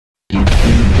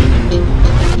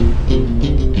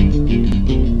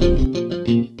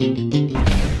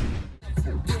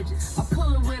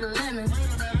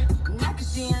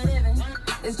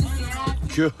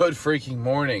Good freaking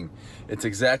morning. It's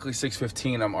exactly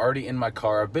 6:15. I'm already in my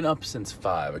car. I've been up since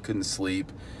 5. I couldn't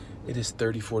sleep. It is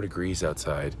 34 degrees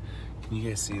outside. Can you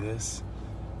guys see this?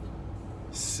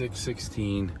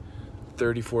 6:16,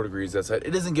 34 degrees outside.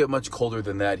 It doesn't get much colder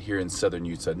than that here in southern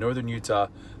Utah. Northern Utah,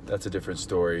 that's a different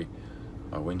story.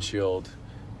 My windshield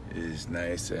is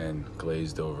nice and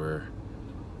glazed over.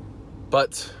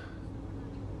 But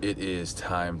it is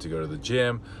time to go to the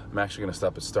gym. I'm actually gonna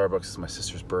stop at Starbucks. It's my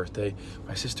sister's birthday.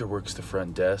 My sister works the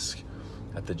front desk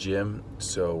at the gym,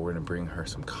 so we're gonna bring her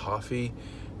some coffee,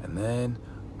 and then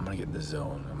I'm gonna get in the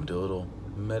zone. I'm gonna do a little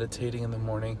meditating in the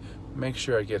morning, make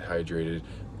sure I get hydrated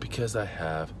because I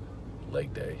have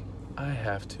leg day. I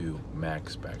have to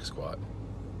max back squat,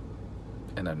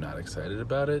 and I'm not excited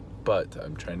about it, but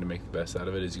I'm trying to make the best out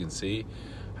of it. As you can see,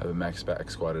 I haven't max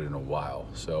back squatted in a while,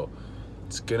 so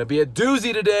it's gonna be a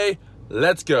doozy today.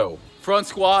 Let's go. Front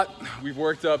squat, we've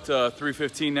worked up to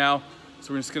 315 now.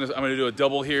 So I'm gonna do a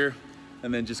double here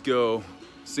and then just go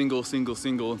single, single,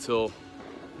 single until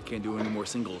I can't do any more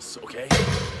singles, okay?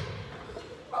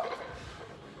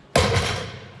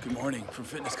 Good morning from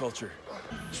Fitness Culture.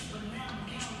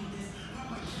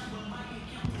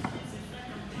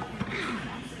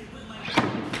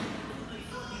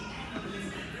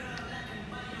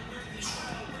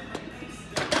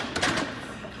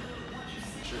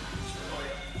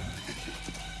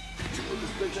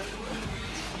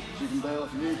 You can bail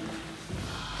if you need.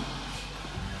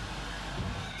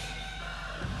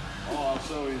 Oh,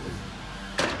 so easy.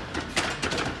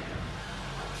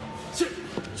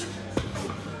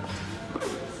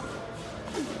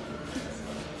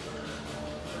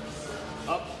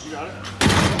 Up, you got it.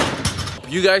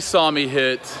 You guys saw me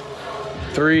hit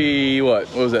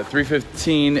what was that?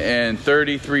 315 and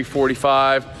 30,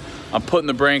 345. I'm putting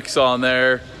the brakes on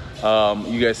there.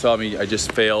 You guys saw me, I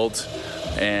just failed,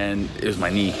 and it was my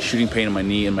knee, shooting pain in my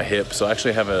knee and my hip. So I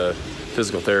actually have a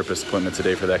physical therapist appointment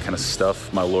today for that kind of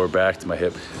stuff, my lower back to my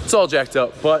hip. It's all jacked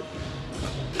up, but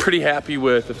pretty happy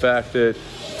with the fact that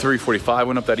 345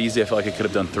 went up that easy. I felt like I could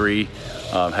have done 3.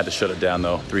 Had to shut it down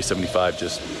though. 375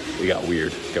 just, it got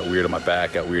weird. Got weird on my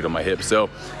back, got weird on my hip. So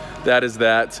that is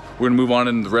that. We're gonna move on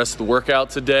in the rest of the workout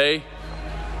today,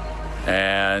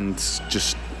 and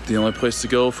just the only place to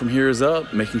go from here is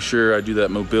up, making sure I do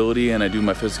that mobility and I do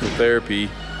my physical therapy.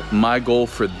 My goal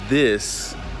for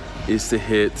this is to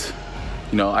hit,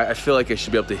 you know, I feel like I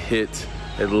should be able to hit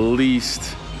at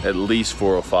least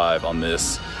 405 on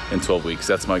this in 12 weeks.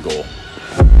 That's my goal.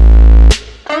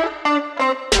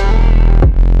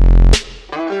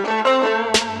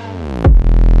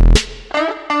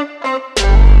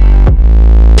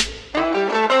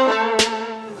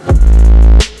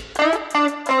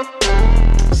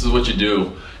 What you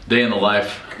do, day in the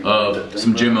life of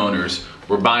some gym owners.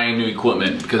 We're buying new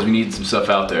equipment because we need some stuff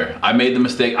out there. I made the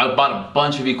mistake, I bought a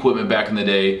bunch of equipment back in the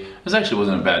day. This actually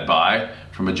wasn't a bad buy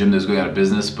from a gym that was going out of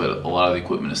business, but a lot of the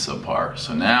equipment is subpar.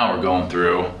 So now we're going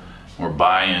through, we're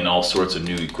buying all sorts of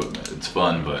new equipment. It's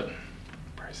fun, but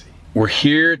pricey. We're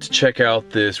here to check out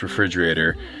this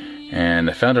refrigerator, and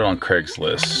I found it on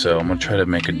Craigslist, so I'm gonna try to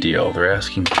make a deal. They're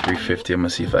asking $350. I'm gonna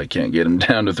see if I can't get them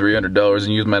down to $300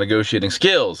 and use my negotiating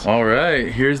skills. All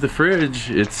right, here's the fridge.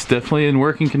 It's definitely in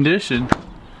working condition.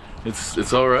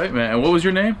 It's all right, man. And what was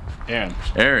your name? Aaron.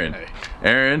 Aaron. Hey.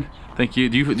 Aaron, thank you.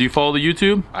 Do you follow the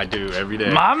YouTube? I do every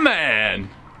day. My man.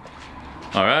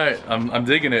 All right, I'm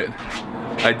digging it.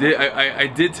 I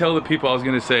did tell the people I was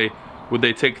gonna say, would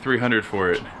they take 300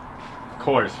 for it? Of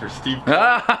course, for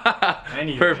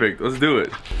Stevecook. Perfect, let's do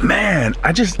it. Man, I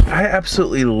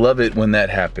absolutely love it when that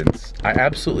happens. I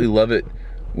absolutely love it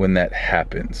when that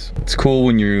happens. It's cool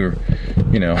when you're,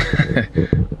 you know,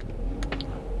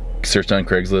 searched on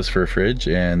Craigslist for a fridge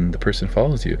and the person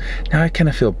follows you. Now I kind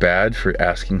of feel bad for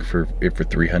asking for it for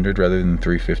 300 rather than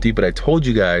 350, but I told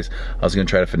you guys I was gonna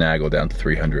try to finagle down to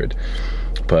 300.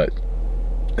 But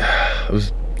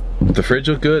the fridge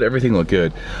looked good, everything looked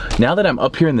good. Now that I'm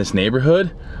up here in this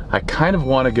neighborhood, I kind of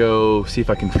want to go see if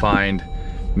I can find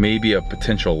maybe a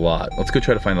potential lot. Let's go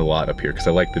try to find a lot up here because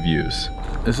I like the views.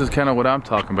 This is kind of what I'm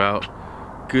talking about.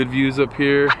 Good views up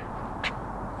here.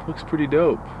 Looks pretty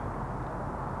dope.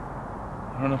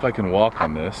 I don't know if I can walk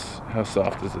on this. How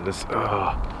soft is this?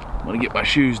 Oh, I'm gonna get my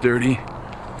shoes dirty.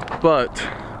 But,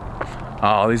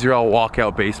 oh, these are all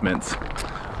walkout basements.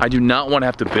 I do not want to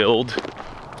have to build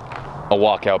a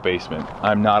walkout basement.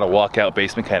 I'm not a walkout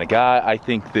basement kind of guy. I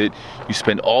think that you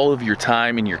spend all of your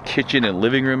time in your kitchen and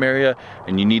living room area,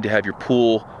 and you need to have your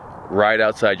pool right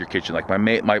outside your kitchen. Like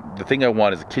the thing I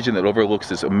want is a kitchen that overlooks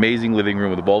this amazing living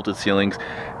room with vaulted ceilings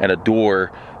and a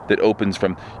door that opens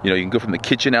from, you know, you can go from the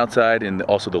kitchen outside and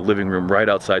also the living room right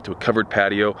outside to a covered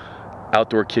patio.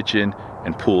 outdoor kitchen,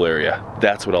 and pool area.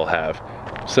 That's what I'll have.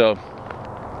 So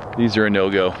these are a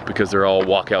no-go because they're all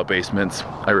walkout basements.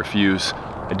 I refuse.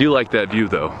 I do like that view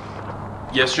though.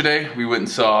 Yesterday, we went and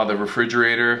saw the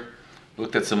refrigerator,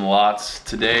 looked at some lots.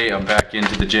 Today, I'm back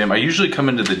into the gym. I usually come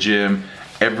into the gym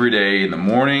every day in the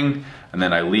morning, and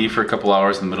then I leave for a couple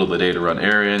hours in the middle of the day to run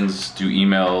errands, do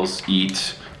emails,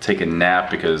 eat, take a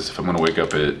nap, because if I'm gonna wake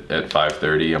up at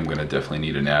 5:30, I'm gonna definitely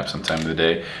need a nap sometime of the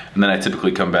day. And then I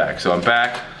typically come back. So I'm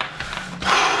back,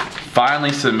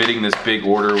 finally submitting this big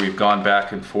order. We've gone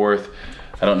back and forth.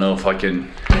 I don't know if I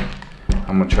can,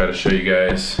 I'm gonna try to show you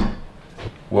guys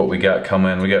what we got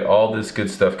coming. We got all this good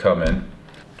stuff coming.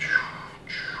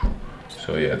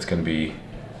 So yeah, it's gonna be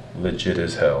legit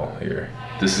as hell here.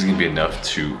 This is gonna be enough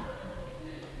to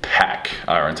pack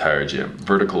our entire gym.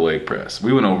 Vertical leg press.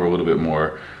 We went over a little bit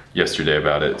more yesterday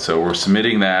about it. So we're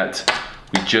submitting that.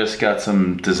 We just got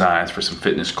some designs for some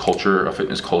fitness culture, a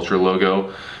fitness culture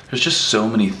logo. There's just so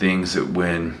many things that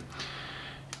when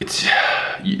it's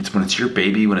your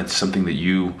baby, when it's something that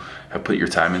you have put your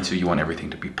time into, you want everything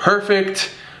to be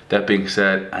perfect. That being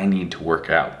said, I need to work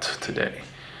out today.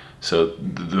 So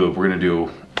we're gonna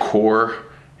do core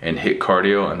and HIIT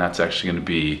cardio, and that's actually gonna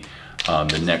be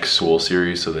the next Swole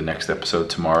series, so the next episode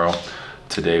tomorrow.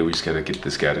 Today we just gotta get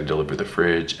this guy to deliver the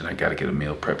fridge, and I gotta get a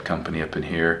meal prep company up in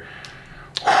here.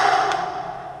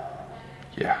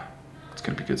 Yeah, it's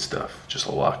gonna be good stuff. Just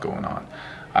a lot going on.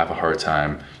 I have a hard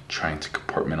time trying to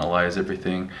compartmentalize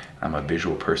everything. I'm a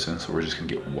visual person, so we're just gonna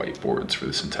get whiteboards for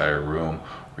this entire room.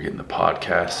 We're getting the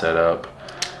podcast set up.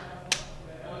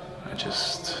 I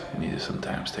just need to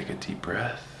sometimes take a deep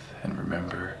breath and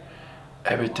remember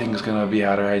everything's gonna be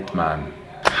all right, man.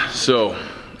 So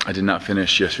I did not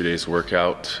finish yesterday's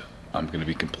workout. I'm gonna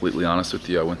be completely honest with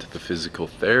you. I went to the physical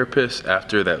therapist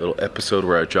after that little episode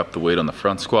where I dropped the weight on the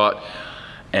front squat,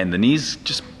 and the knee's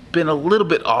just been a little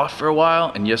bit off for a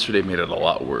while, and yesterday made it a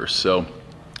lot worse. So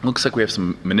looks like we have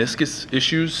some meniscus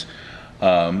issues.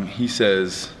 He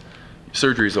says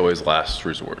surgery is always last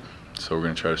resort. So we're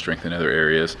gonna try to strengthen other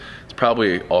areas. It's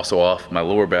probably also off my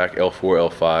lower back, L4,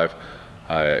 L5.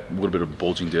 A little bit of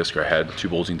bulging disc, or I had 2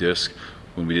 bulging discs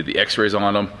when we did the x-rays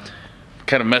on them.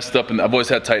 Kind of messed up, and I've always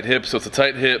had tight hips, so it's a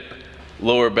tight hip,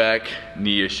 lower back,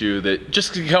 knee issue that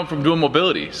just can come from doing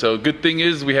mobility. So good thing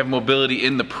is we have mobility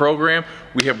in the program.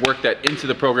 We have worked that into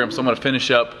the program, so I'm gonna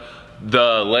finish up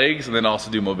the legs and then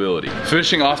also do mobility.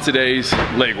 Finishing off today's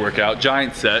leg workout,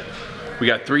 giant set. We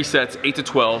got 3 sets, 8 to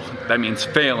 12. That means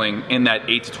failing in that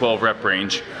 8 to 12 rep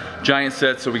range. Giant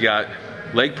set, so we got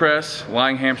leg press,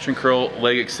 lying hamstring curl,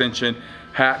 leg extension,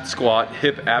 hat squat,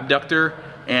 hip abductor,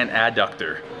 and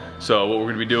adductor. So what we're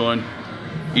gonna be doing,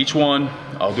 each one,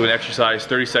 I'll do an exercise,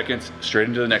 30 seconds, straight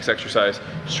into the next exercise,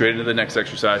 straight into the next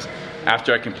exercise.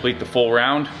 After I complete the full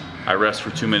round, I rest for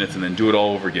 2 minutes and then do it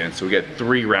all over again. So we get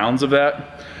 3 rounds of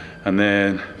that. And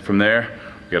then from there,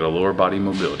 we got a lower body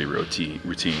mobility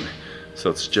routine. So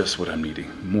it's just what I'm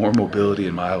needing, more mobility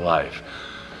in my life.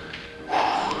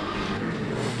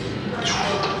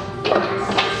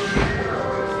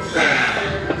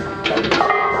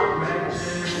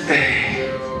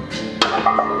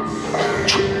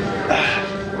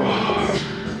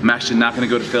 I'm actually not gonna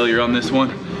go to failure on this one,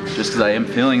 just because I am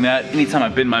feeling that. Anytime I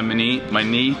bend my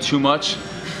knee too much,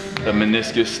 the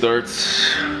meniscus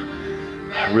starts,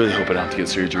 I really hope I don't have to get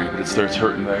surgery, but it starts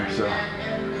hurting there, so.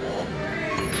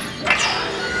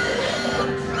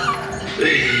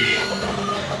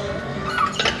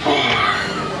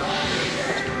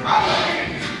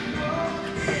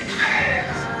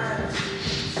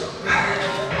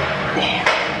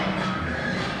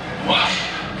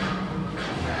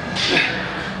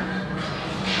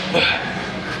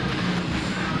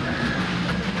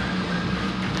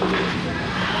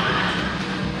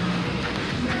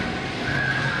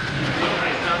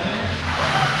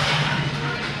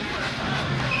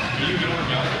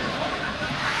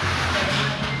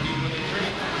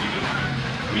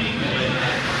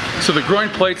 So the groin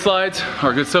plate slides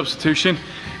are a good substitution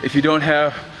if you don't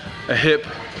have a hip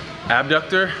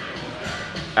abductor,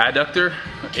 adductor,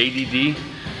 ADD.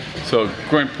 So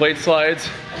groin plate slides,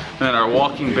 and then our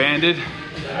walking banded,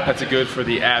 that's a good for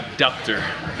the abductor.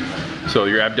 So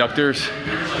your abductors,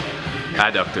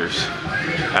 adductors,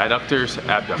 adductors,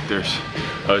 abductors.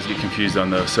 I always get confused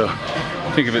on those. So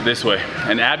think of it this way.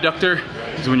 An abductor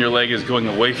is when your leg is going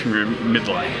away from your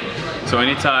midline. So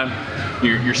anytime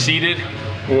you're seated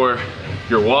or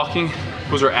you're walking,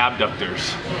 those are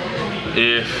abductors.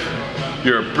 If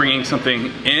you're bringing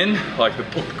something in, like the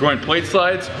groin plate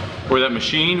slides, or that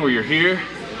machine where you're here,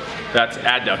 that's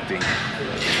adducting.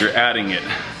 You're adding it.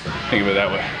 Think of it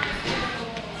that way.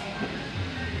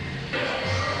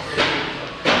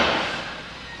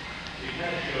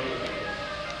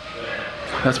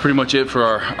 that's pretty much it for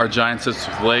our giant sets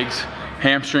with legs,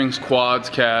 hamstrings, quads,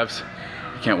 calves.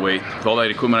 Can't wait. With all that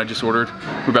equipment I just ordered,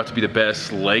 we're about to be the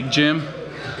best leg gym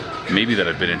maybe that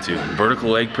I've been into. Vertical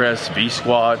leg press, V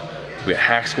squat, we got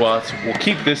hack squats. We'll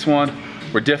keep this one.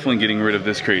 We're definitely getting rid of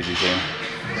this crazy thing.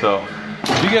 So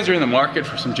if you guys are in the market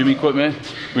for some gym equipment,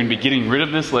 we're gonna be getting rid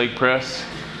of this leg press.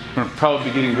 We're gonna probably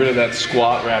be getting rid of that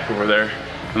squat rack over there,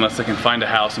 unless I can find a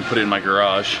house and put it in my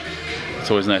garage. It's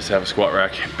always nice to have a squat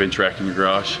rack, bench rack in your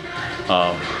garage.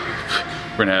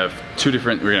 We're gonna have we're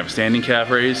gonna have a standing calf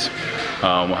raise.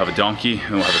 We'll have a donkey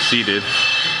and we'll have a seated.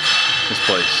 This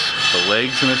place, the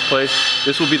legs in this place,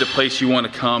 this will be the place you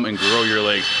want to come and grow your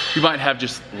legs. You might have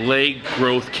just leg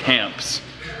growth camps.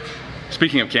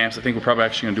 Speaking of camps, I think we're probably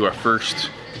actually gonna do our first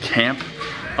camp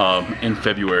in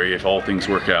February if all things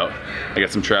work out. I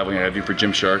got some traveling I gotta do for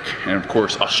Gymshark, and of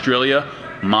course Australia.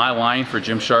 My line for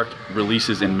Gymshark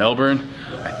releases in Melbourne.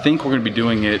 I think we're gonna be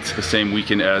doing it the same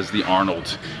weekend as the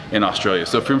Arnold in Australia.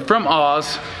 So if you're from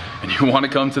Oz and you wanna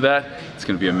come to that, it's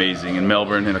gonna be amazing in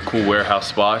Melbourne in a cool warehouse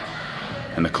spot.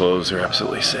 And the clothes are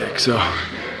absolutely sick. So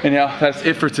anyhow, that's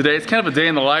it for today. It's kind of a day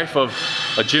in the life of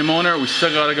a gym owner. We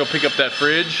still gotta go pick up that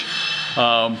fridge.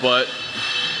 But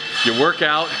you work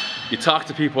out, you talk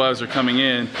to people as they're coming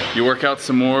in, you work out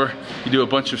some more, you do a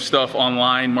bunch of stuff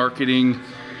online, marketing,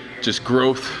 just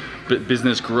growth,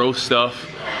 business growth stuff,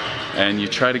 and you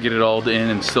try to get it all in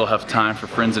and still have time for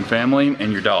friends and family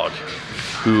and your dog,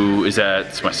 who is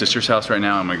at my sister's house right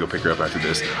now. I'm gonna go pick her up after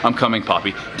this. I'm coming,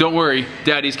 Poppy. Don't worry,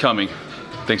 Daddy's coming.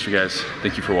 Thanks for guys,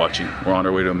 thank you for watching. We're on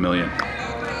our way to 1 million.